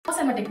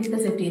a technical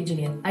safety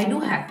engineer. I do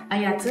hack.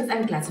 I access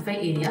and classify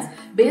areas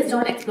based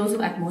on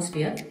explosive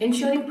atmosphere,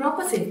 ensuring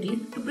proper safety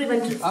to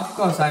prevent risk. Of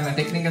course, I'm a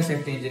technical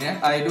safety engineer.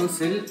 I do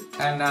SIL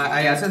and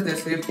I assess the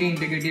safety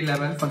integrity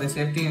level for the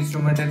safety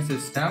instrumented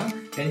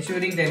system,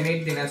 ensuring they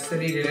meet the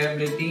necessary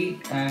reliability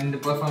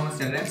and performance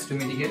standards to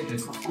mitigate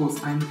risk. Of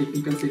course, I'm a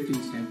technical safety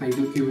engineer. I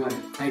do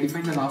QI. I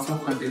define the loss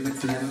of containment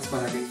scenarios for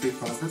a identified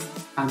process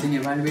and then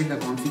evaluate the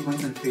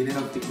consequence and failure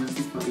of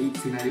frequencies for each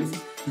scenarios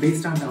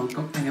based on the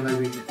outcome and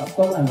evaluate it. Of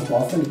course, I'm a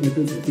process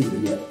technical safety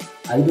engineer.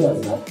 I do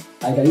as well.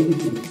 I guide the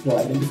team for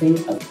identifying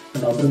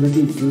and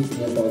operability issues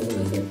in a process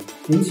design,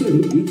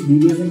 ensuring each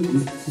deviation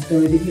is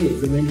systematically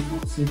examined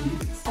for safety.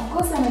 Of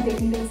course, I'm a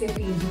technical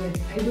safety engineer.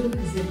 I do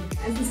visit.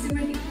 I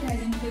systematically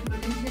identify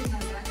potential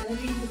hazards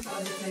early in the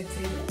project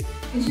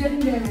lifecycle, ensuring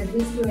they are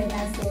addressed to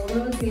enhance the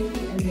overall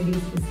safety and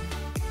reduce risk.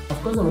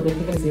 Of course, I'm a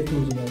technical safety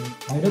engineer.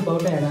 I do power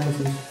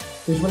analysis,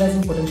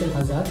 visualizing potential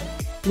hazards,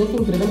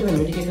 making preventive and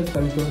mitigative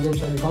controls,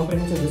 ensuring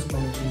comprehensive risk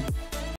management.